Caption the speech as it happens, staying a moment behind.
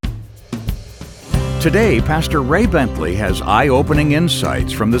Today, Pastor Ray Bentley has eye-opening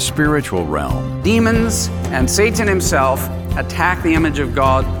insights from the spiritual realm. Demons and Satan himself attack the image of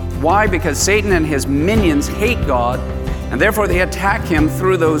God. Why? Because Satan and his minions hate God, and therefore they attack him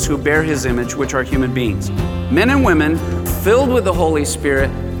through those who bear his image, which are human beings. Men and women filled with the Holy Spirit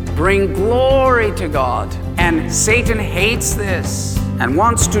bring glory to God, and Satan hates this and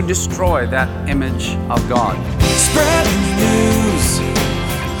wants to destroy that image of God. Spreading the news,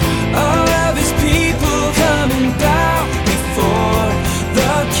 all of his people coming down before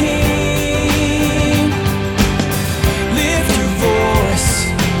the King. Lift your voice,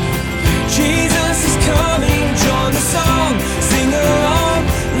 Jesus is coming. Join the song, sing along,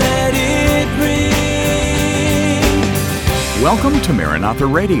 let it ring. Welcome to Maranatha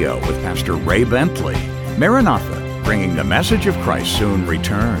Radio with Pastor Ray Bentley. Maranatha, bringing the message of Christ's soon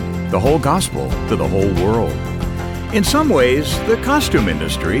return, the whole gospel to the whole world. In some ways, the costume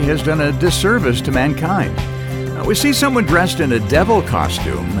industry has done a disservice to mankind. Now, we see someone dressed in a devil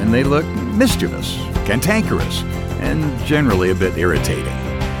costume and they look mischievous, cantankerous, and generally a bit irritating.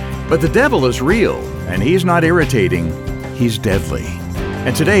 But the devil is real, and he's not irritating, he's deadly.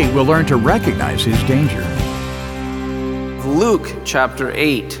 And today we'll learn to recognize his danger. Luke chapter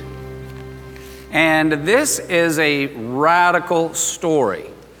 8. And this is a radical story.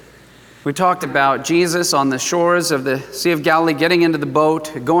 We talked about Jesus on the shores of the Sea of Galilee, getting into the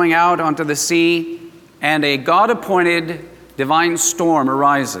boat, going out onto the sea, and a God-appointed divine storm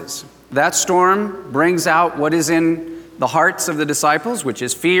arises. That storm brings out what is in the hearts of the disciples, which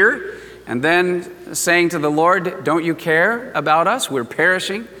is fear, and then saying to the Lord, "Don't you care about us? We're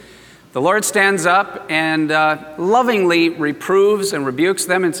perishing." The Lord stands up and lovingly reproves and rebukes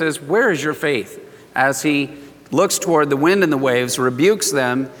them and says, "Where is your faith?" As he looks toward the wind and the waves, rebukes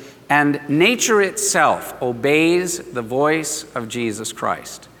them, and nature itself obeys the voice of Jesus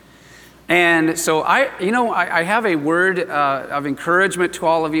Christ. And so I have a word of encouragement to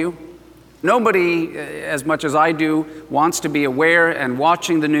all of you. Nobody, as much as I do, wants to be aware and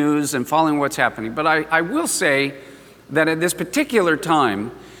watching the news and following what's happening. But I will say that at this particular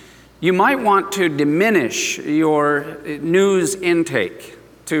time, you might want to diminish your news intake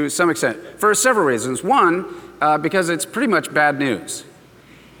to some extent for several reasons. One, because it's pretty much bad news.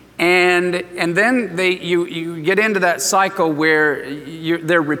 And then you get into that cycle where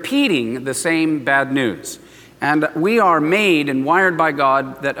they're repeating the same bad news. And we are made and wired by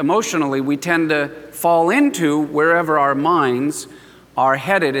God that emotionally we tend to fall into wherever our minds are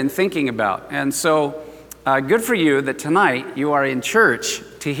headed and thinking about. And so good for you that tonight you are in church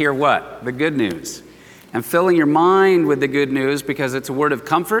to hear what? The good news. And filling your mind with the good news, because it's a word of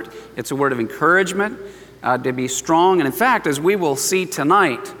comfort, it's a word of encouragement, to be strong. And in fact, as we will see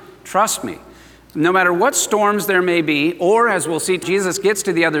tonight, trust me, no matter what storms there may be, or as we'll see, Jesus gets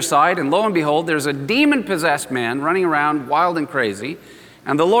to the other side, and lo and behold, there's a demon-possessed man running around wild and crazy,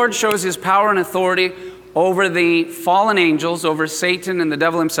 and the Lord shows his power and authority over the fallen angels, over Satan and the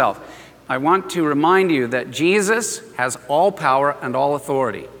devil himself. I want to remind you that Jesus has all power and all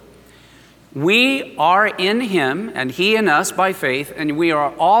authority. We are in him, and he in us by faith, and we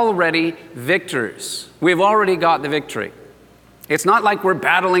are already victors. We've already got the victory. It's not like we're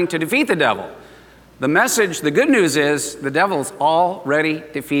battling to defeat the devil. The message, the good news is, the devil's already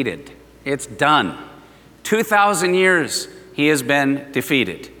defeated. It's done. 2,000 years he has been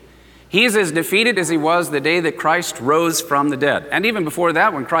defeated. He's as defeated as he was the day that Christ rose from the dead. And even before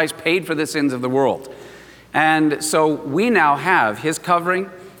that, when Christ paid for the sins of the world. And so we now have his covering,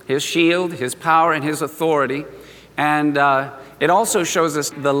 his shield, his power, and his authority. And it also shows us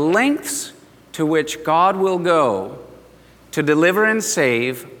the lengths to which God will go to deliver and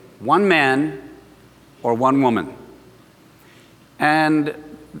save one man or one woman. And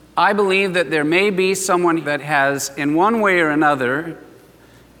I believe that there may be someone that has, in one way or another,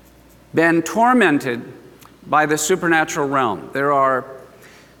 been tormented by the supernatural realm. There are,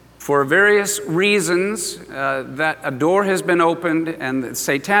 for various reasons, that a door has been opened, and the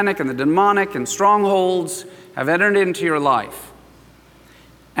satanic and the demonic and strongholds have entered into your life.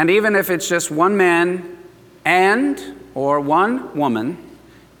 And even if it's just one man or one woman,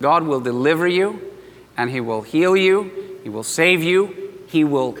 God will deliver you, and he will heal you, he will save you, he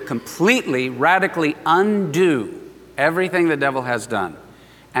will completely, radically undo everything the devil has done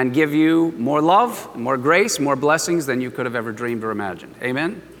and give you more love, more grace, more blessings than you could have ever dreamed or imagined.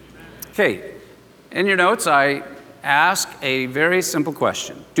 Amen? Okay, in your notes, I ask a very simple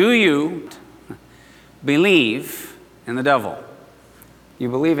question. Do you believe in the devil? You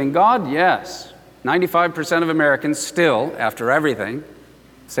believe in God? Yes. 95% of Americans still, after everything,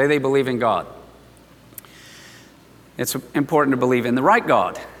 say they believe in God. it's important to believe in the right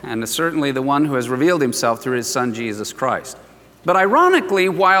God, and certainly the one who has revealed himself through his Son, Jesus Christ. But ironically,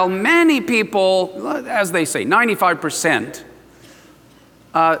 while many people, as they say, 95%,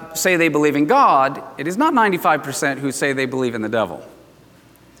 say they believe in God, it is not 95% who say they believe in the devil.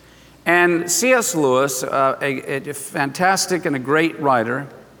 And C.S. Lewis, a fantastic and a great writer,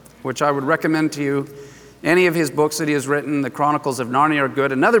 which I would recommend to you, any of his books that he has written, The Chronicles of Narnia are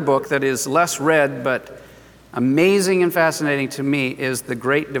good. Another book that is less read but amazing and fascinating to me is The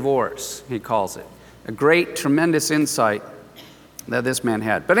Great Divorce, he calls it. A great, tremendous insight that this man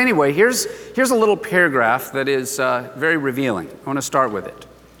had. But anyway, here's a little paragraph that is very revealing. I want to start with it.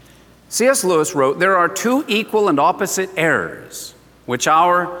 C.S. Lewis wrote, "There are two equal and opposite errors which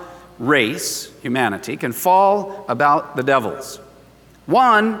our race, humanity, can fall about the devils.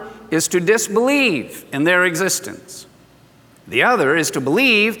 One is to disbelieve in their existence. The other is to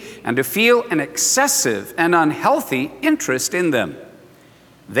believe and to feel an excessive and unhealthy interest in them.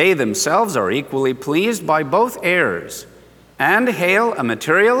 They themselves are equally pleased by both errors and hail a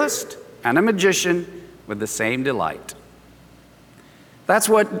materialist and a magician with the same delight." That's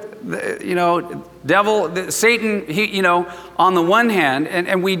what, Satan, on the one hand,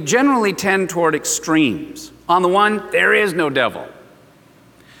 and we generally tend toward extremes. On the one, there is no devil.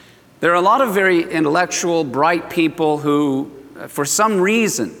 There are a lot of very intellectual, bright people who, for some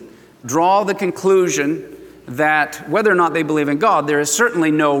reason, draw the conclusion that whether or not they believe in God, there is certainly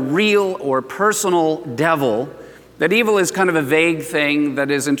no real or personal devil, that evil is kind of a vague thing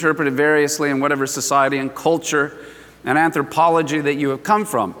that is interpreted variously in whatever society and culture and anthropology that you have come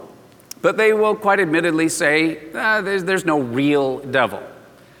from. But they will quite admittedly say, there's no real devil.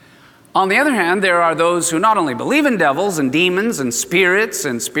 On the other hand, there are those who not only believe in devils and demons and spirits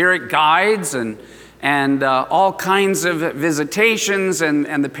and spirit guides and all kinds of visitations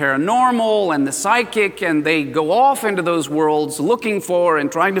and the paranormal and the psychic, and they go off into those worlds looking for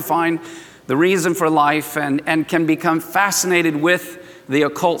and trying to find the reason for life and can become fascinated with the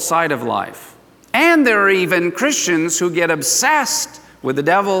occult side of life. And there are even Christians who get obsessed with the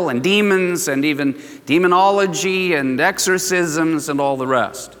devil and demons and even demonology and exorcisms and all the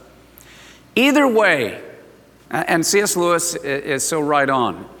rest. Either way, and C.S. Lewis is so right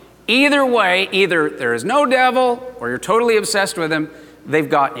on, either way, either there is no devil or you're totally obsessed with him, they've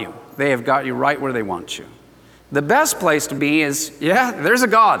got you. They have got you right where they want you. The best place to be is, there's a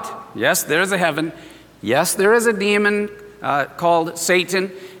God. Yes, there's a heaven. Yes, there is a demon called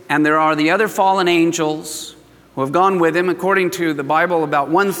Satan. And there are the other fallen angels who have gone with him. According to the Bible, about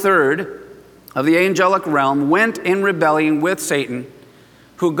 1/3 of the angelic realm went in rebellion with Satan,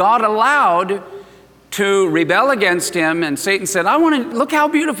 who God allowed to rebel against him. And Satan said, look how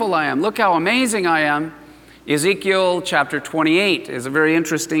beautiful I am. Look how amazing I am. Ezekiel chapter 28 is a very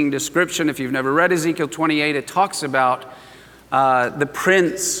interesting description. If you've never read Ezekiel 28, it talks about the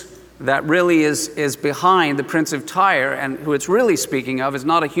prince that really is behind, the prince of Tyre, and who it's really speaking of is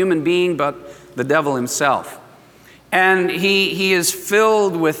not a human being, but the devil himself. And he is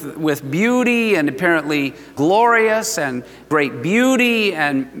filled with beauty and apparently glorious and great beauty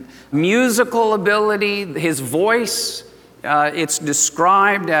and musical ability. His voice, it's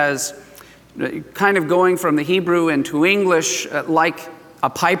described as kind of going from the Hebrew into English like a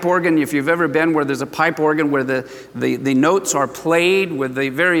pipe organ. If you've ever been where there's a pipe organ where the notes are played with the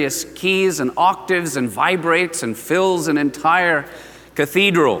various keys and octaves and vibrates and fills an entire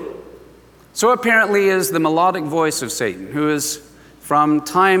cathedral. So apparently is the melodic voice of Satan, who is from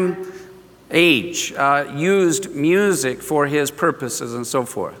age used music for his purposes and so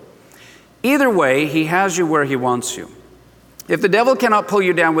forth. Either way, he has you where he wants you. If the devil cannot pull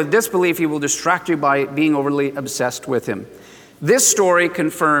you down with disbelief, he will distract you by being overly obsessed with him. This story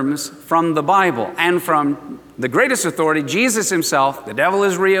confirms from the Bible and from the greatest authority, Jesus himself, the devil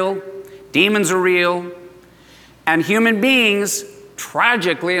is real, demons are real, and human beings,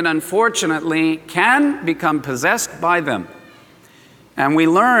 tragically and unfortunately, can become possessed by them. And we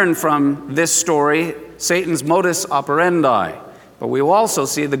learn from this story Satan's modus operandi, but we will also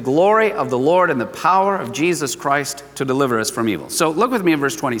see the glory of the Lord and the power of Jesus Christ to deliver us from evil. So look with me in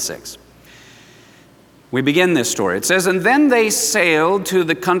verse 26. We begin this story. It says, "And then they sailed to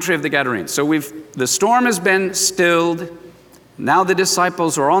the country of the Gadarenes." So the storm has been stilled. Now the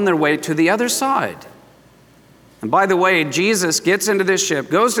disciples are on their way to the other side. And by the way, Jesus gets into this ship,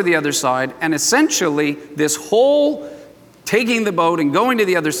 goes to the other side, and essentially this whole taking the boat and going to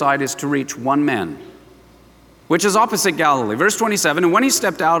the other side is to reach one man, which is opposite Galilee. Verse 27, "And when he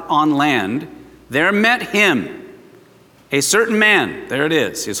stepped out on land, there met him a certain man." There it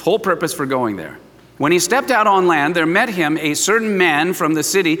is, his whole purpose for going there. "When he stepped out on land, there met him a certain man from the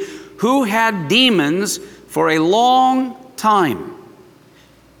city who had demons for a long time.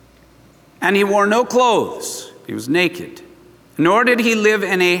 And he wore no clothes. He was naked. Nor did he live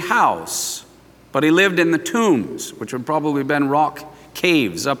in a house, but he lived in the tombs, which would probably have been rock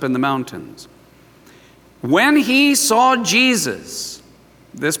caves up in the mountains. When he saw Jesus,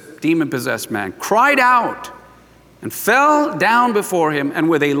 this demon-possessed man cried out and fell down before him, and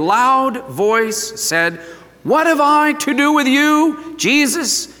with a loud voice said, "What have I to do with you,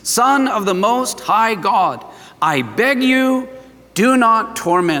 Jesus, Son of the Most High God? I beg you, do not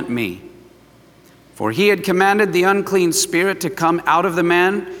torment me." For he had commanded the unclean spirit to come out of the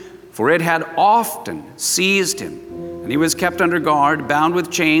man, for it had often seized him. And he was kept under guard, bound with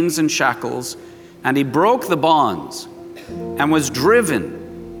chains and shackles, and he broke the bonds and was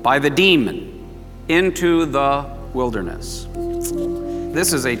driven by the demon into the wilderness.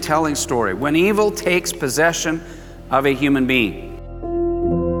 This is a telling story. When evil takes possession of a human being.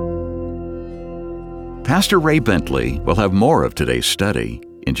 Pastor Ray Bentley will have more of today's study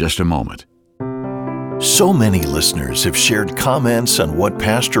in just a moment. So many listeners have shared comments on what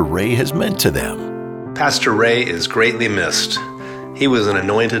Pastor Ray has meant to them. Pastor Ray is greatly missed. He was an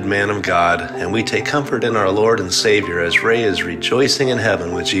anointed man of God, and we take comfort in our Lord and Savior as Ray is rejoicing in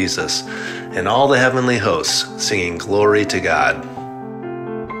heaven with Jesus and all the heavenly hosts singing glory to God.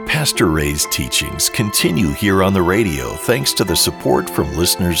 Pastor Ray's teachings continue here on the radio thanks to the support from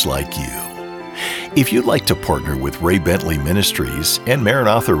listeners like you. If you'd like to partner with Ray Bentley Ministries and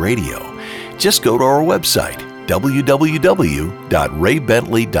Maranatha Radio, just go to our website,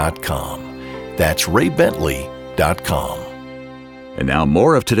 www.raybentley.com. That's raybentley.com. And now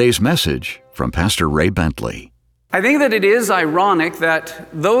more of today's message from Pastor Ray Bentley. I think that it is ironic that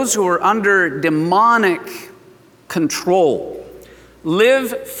those who are under demonic control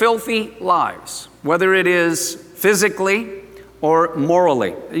live filthy lives, whether it is physically or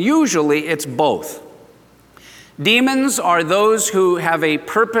morally. Usually it's both. Demons are those who have a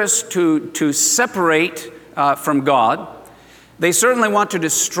purpose to separate from God. They certainly want to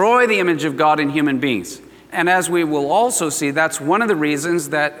destroy the image of God in human beings. And as we will also see, that's one of the reasons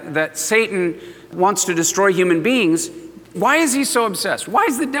that Satan wants to destroy human beings. Why is he so obsessed? Why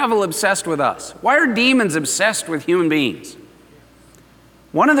is the devil obsessed with us? Why are demons obsessed with human beings?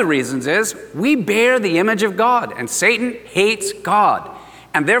 One of the reasons is we bear the image of God, and Satan hates God.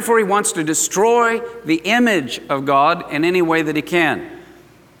 And therefore he wants to destroy the image of God in any way that he can.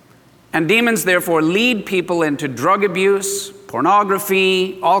 And demons therefore lead people into drug abuse,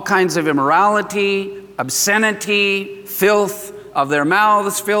 pornography, all kinds of immorality, obscenity, filth of their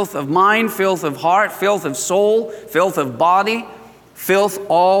mouths, filth of mind, filth of heart, filth of soul, filth of body, filth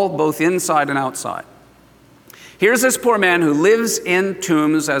all both inside and outside. Here's this poor man who lives in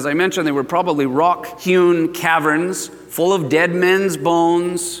tombs. As I mentioned, they were probably rock-hewn caverns full of dead men's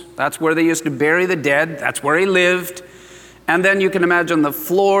bones. That's where they used to bury the dead. That's where he lived. And then you can imagine the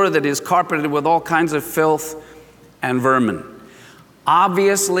floor that is carpeted with all kinds of filth and vermin.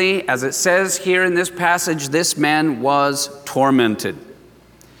 Obviously, as it says here in this passage, this man was tormented.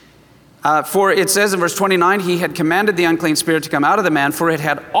 For it says in verse 29, he had commanded the unclean spirit to come out of the man, for it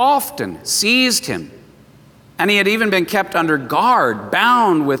had often seized him. And he had even been kept under guard,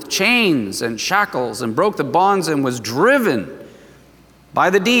 bound with chains and shackles, and broke the bonds and was driven by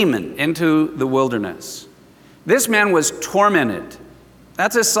the demon into the wilderness. This man was tormented.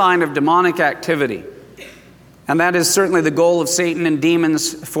 That's a sign of demonic activity. And that is certainly the goal of Satan and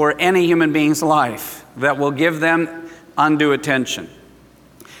demons for any human being's life, that will give them undue attention.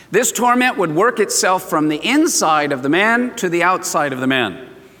 This torment would work itself from the inside of the man to the outside of the man.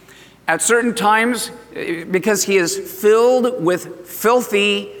 At certain times, because he is filled with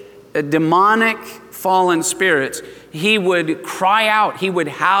filthy, demonic, fallen spirits, he would cry out, he would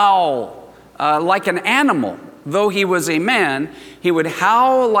howl like an animal. Though he was a man, he would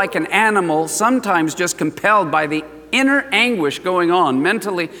howl like an animal, sometimes just compelled by the inner anguish going on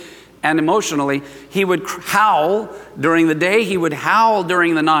mentally and emotionally. He would howl during the day, he would howl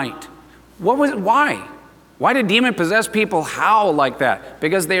during the night. Why? Why do demon-possessed people howl like that?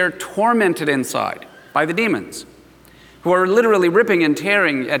 Because they are tormented inside by the demons, who are literally ripping and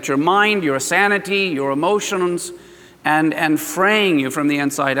tearing at your mind, your sanity, your emotions, and fraying you from the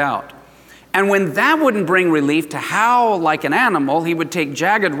inside out. And when that wouldn't bring relief, to howl like an animal, he would take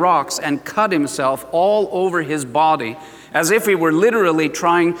jagged rocks and cut himself all over his body, as if he were literally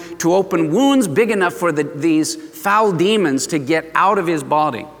trying to open wounds big enough for these foul demons to get out of his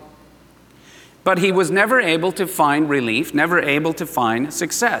body. But he was never able to find relief, never able to find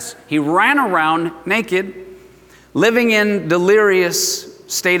success. He ran around naked, living in delirious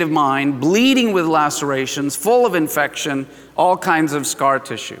state of mind, bleeding with lacerations, full of infection, all kinds of scar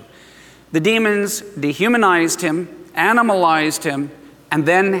tissue. The demons dehumanized him, animalized him, and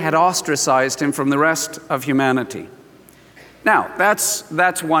then had ostracized him from the rest of humanity. Now,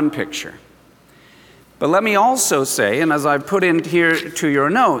 that's one picture. But let me also say, and as I've put in here to your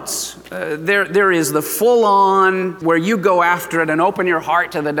notes, there is the full-on, where you go after it and open your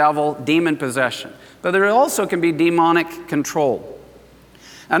heart to the devil, demon possession. But there also can be demonic control.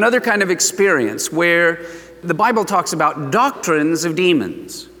 Another kind of experience where the Bible talks about doctrines of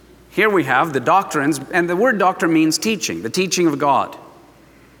demons. Here we have the doctrines, and the word doctrine means teaching, the teaching of God.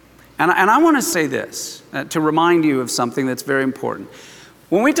 And I want to say this to remind you of something that's very important.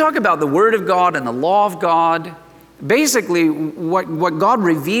 When we talk about the Word of God and the law of God, basically what God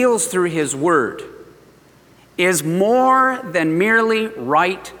reveals through His Word is more than merely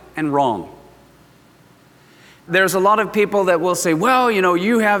right and wrong. There's a lot of people that will say, well,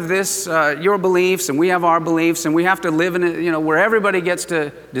 you have this, your beliefs, and we have our beliefs, and we have to live in it, where everybody gets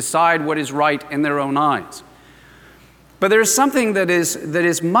to decide what is right in their own eyes. But there's something that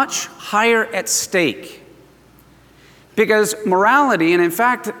is much higher at stake. Because morality, and in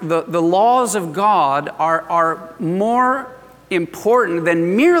fact, the laws of God are more important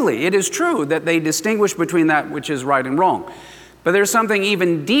than merely, it is true that they distinguish between that which is right and wrong. But there's something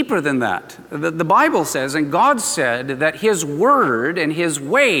even deeper than that. The Bible says, and God said, that His Word and His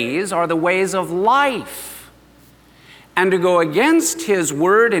ways are the ways of life. And to go against His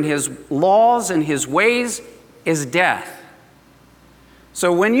Word and His laws and His ways is death.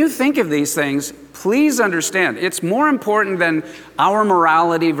 So when you think of these things, please understand, it's more important than our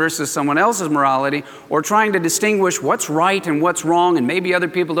morality versus someone else's morality, or trying to distinguish what's right and what's wrong, and maybe other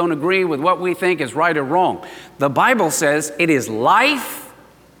people don't agree with what we think is right or wrong. The Bible says it is life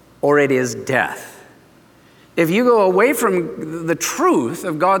or it is death. If you go away from the truth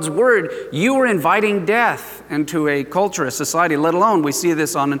of God's Word, you are inviting death into a culture, a society, let alone we see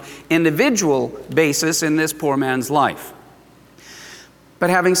this on an individual basis in this poor man's life. But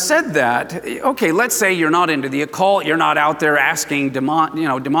having said that, okay, let's say you're not into the occult, you're not out there asking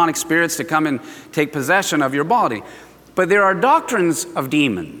demonic spirits to come and take possession of your body. But there are doctrines of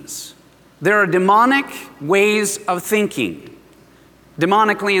demons. There are demonic ways of thinking,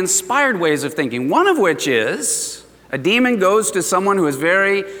 demonically inspired ways of thinking, one of which is a demon goes to someone who is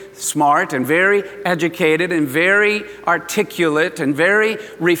very smart and very educated and very articulate and very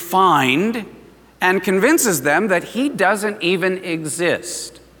refined, and convinces them that he doesn't even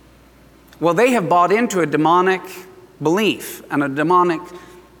exist. Well, they have bought into a demonic belief and a demonic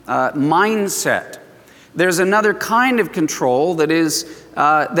mindset. There's another kind of control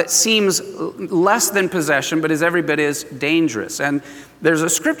that seems less than possession, but is every bit as dangerous. And there's a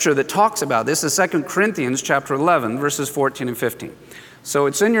scripture that talks about this, is 2 Corinthians chapter 11, verses 14 and 15. So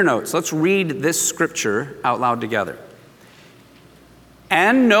it's in your notes. Let's read this scripture out loud together.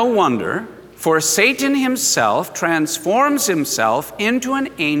 And no wonder, for Satan himself transforms himself into an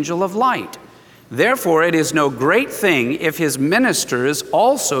angel of light. Therefore, it is no great thing if his ministers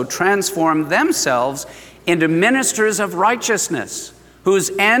also transform themselves into ministers of righteousness, whose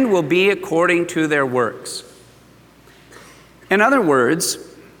end will be according to their works. In other words,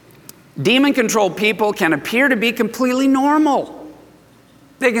 demon-controlled people can appear to be completely normal.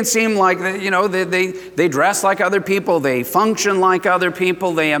 They can seem like, they dress like other people, they function like other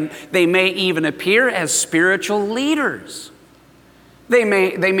people, they may even appear as spiritual leaders. They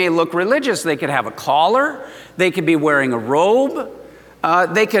may look religious. They could have a collar, they could be wearing a robe,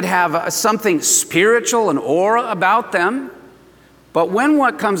 they could have something spiritual, an aura about them. But when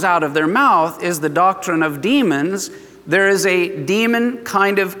what comes out of their mouth is the doctrine of demons, there is a demon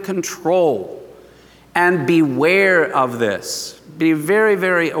kind of control. And beware of this. Be very,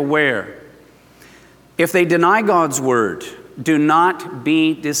 very aware. If they deny God's word, do not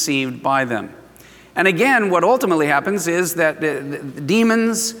be deceived by them. And again, what ultimately happens is that the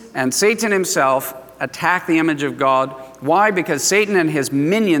demons and Satan himself attack the image of God. Why? Because Satan and his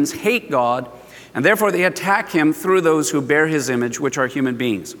minions hate God, and therefore they attack him through those who bear his image, which are human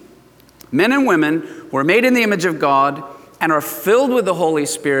beings. Men and women who are made in the image of God and are filled with the Holy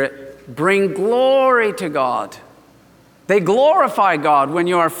Spirit bring glory to God. They glorify God when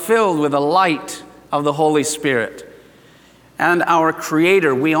you are filled with the light of the Holy Spirit. And our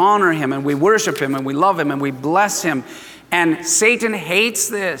Creator, we honor Him and we worship Him and we love Him and we bless Him. And Satan hates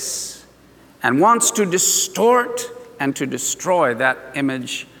this and wants to distort and to destroy that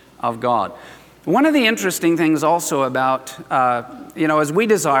image of God. One of the interesting things also about, as we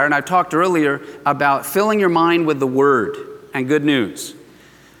desire, and I talked earlier about filling your mind with the Word and good news.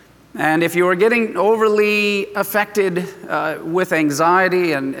 And if you are getting overly affected with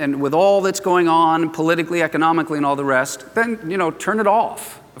anxiety and with all that's going on politically, economically, and all the rest, then, turn it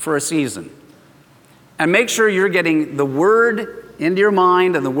off. for a season. And make sure you're getting the Word into your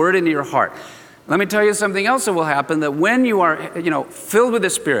mind and the Word into your heart. Let me tell you something else that will happen, that when you are, filled with the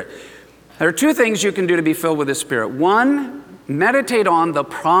Spirit, there are two things you can do to be filled with the Spirit. One, meditate on the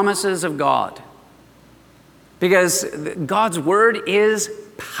promises of God. Because God's Word is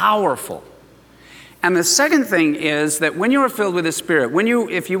powerful. And the second thing is that when you are filled with the Spirit,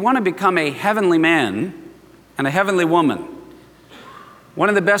 if you want to become a heavenly man and a heavenly woman, one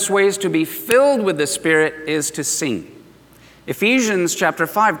of the best ways to be filled with the Spirit is to sing. Ephesians chapter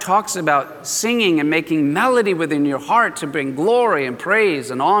 5 talks about singing and making melody within your heart to bring glory and praise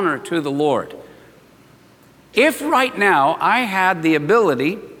and honor to the Lord. If right now I had the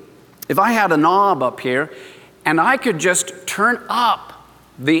ability, if I had a knob up here, and I could just turn up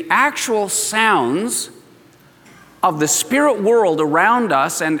the actual sounds of the spirit world around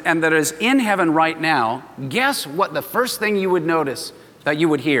us and that is in heaven right now, guess what the first thing you would notice that you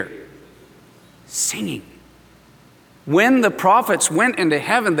would hear? Singing. When the prophets went into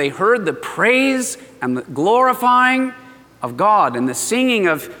heaven, they heard the praise and the glorifying of God and the singing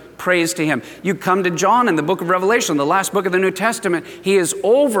of praise to Him. You come to John in the book of Revelation, the last book of the New Testament, he is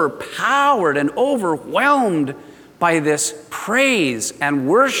overpowered and overwhelmed by this praise and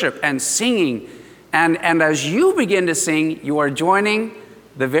worship and singing. And as you begin to sing, you are joining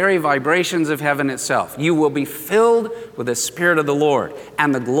the very vibrations of heaven itself. You will be filled with the Spirit of the Lord,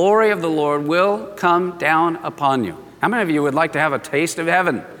 and the glory of the Lord will come down upon you. How many of you would like to have a taste of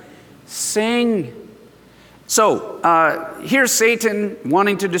heaven? Sing. So here's Satan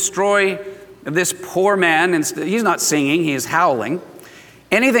wanting to destroy this poor man. He's not singing, he is howling.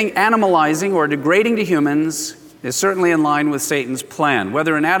 Anything animalizing or degrading to humans is certainly in line with Satan's plan,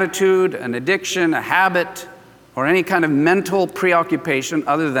 whether an attitude, an addiction, a habit, or any kind of mental preoccupation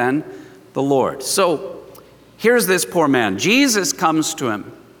other than the Lord. So here's this poor man. Jesus comes to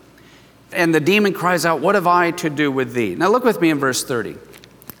him, and the demon cries out, "What have I to do with thee?" Now look with me in verse 30.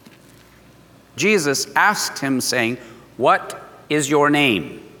 Jesus asked him, saying, "What is your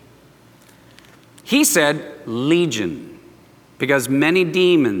name?" He said, "Legion," because many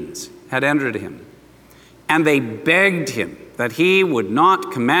demons had entered him. And they begged him that he would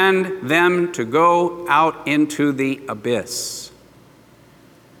not command them to go out into the abyss.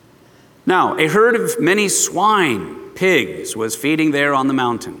 Now, a herd of many swine, pigs, was feeding there on the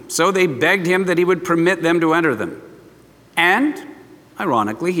mountain. So they begged him that he would permit them to enter them. And,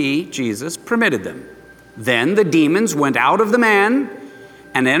 ironically, he, Jesus, permitted them. Then the demons went out of the man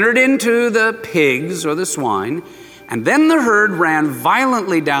and entered into the pigs, or the swine. And then the herd ran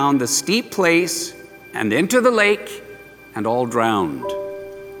violently down the steep place and into the lake, and all drowned.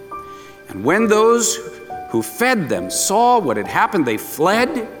 And when those who fed them saw what had happened, they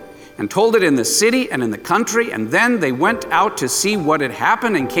fled and told it in the city and in the country. And then they went out to see what had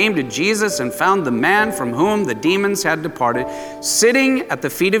happened and came to Jesus and found the man from whom the demons had departed, sitting at the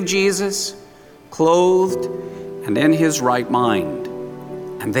feet of Jesus, clothed and in his right mind.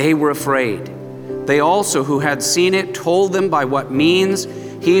 And they were afraid. They also who had seen it told them by what means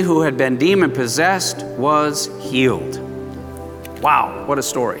he who had been demon-possessed was healed. Wow, what a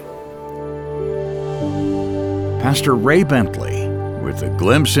story. Pastor Ray Bentley with a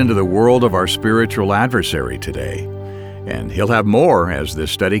glimpse into the world of our spiritual adversary today. And he'll have more as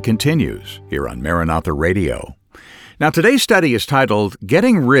this study continues here on Maranatha Radio. Now, today's study is titled,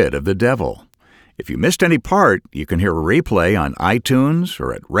 Getting Rid of the Devil. If you missed any part, you can hear a replay on iTunes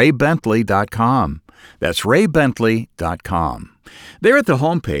or at raybentley.com. That's raybentley.com. There at the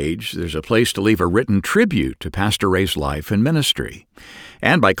homepage, there's a place to leave a written tribute to Pastor Ray's life and ministry.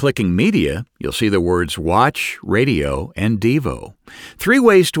 And by clicking Media, you'll see the words Watch, Radio, and Devo. 3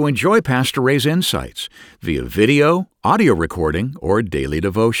 ways to enjoy Pastor Ray's insights via video, audio recording, or daily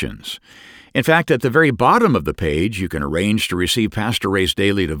devotions. In fact, at the very bottom of the page, you can arrange to receive Pastor Ray's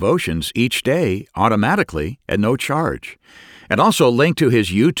daily devotions each day automatically at no charge. And also link to his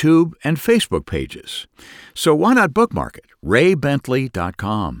YouTube and Facebook pages. So why not bookmark it?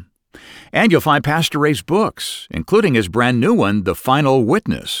 raybentley.com. And you'll find Pastor Ray's books, including his brand new one, The Final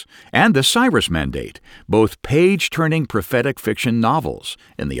Witness, and The Cyrus Mandate, both page-turning prophetic fiction novels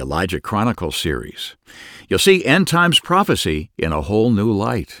in the Elijah Chronicles series. You'll see end times prophecy in a whole new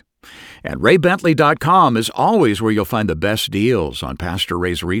light. And raybentley.com is always where you'll find the best deals on Pastor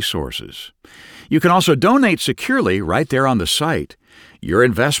Ray's resources. You can also donate securely right there on the site. Your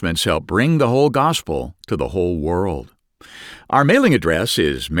investments help bring the whole gospel to the whole world. Our mailing address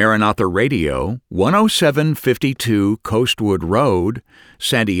is Maranatha Radio, 10752 Coastwood Road,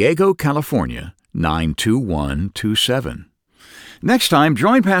 San Diego, California, 92127. Next time,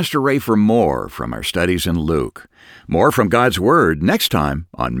 join Pastor Ray for more from our studies in Luke. More from God's Word next time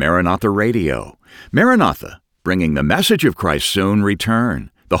on Maranatha Radio. Maranatha, bringing the message of Christ's soon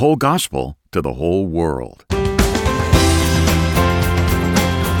return, the whole gospel to the whole world.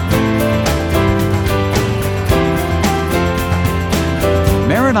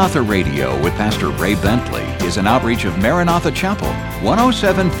 Maranatha Radio with Pastor Ray Bentley is an outreach of Maranatha Chapel,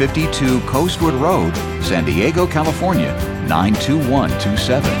 10752 Coastwood Road, San Diego, California,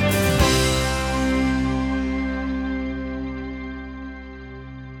 92127.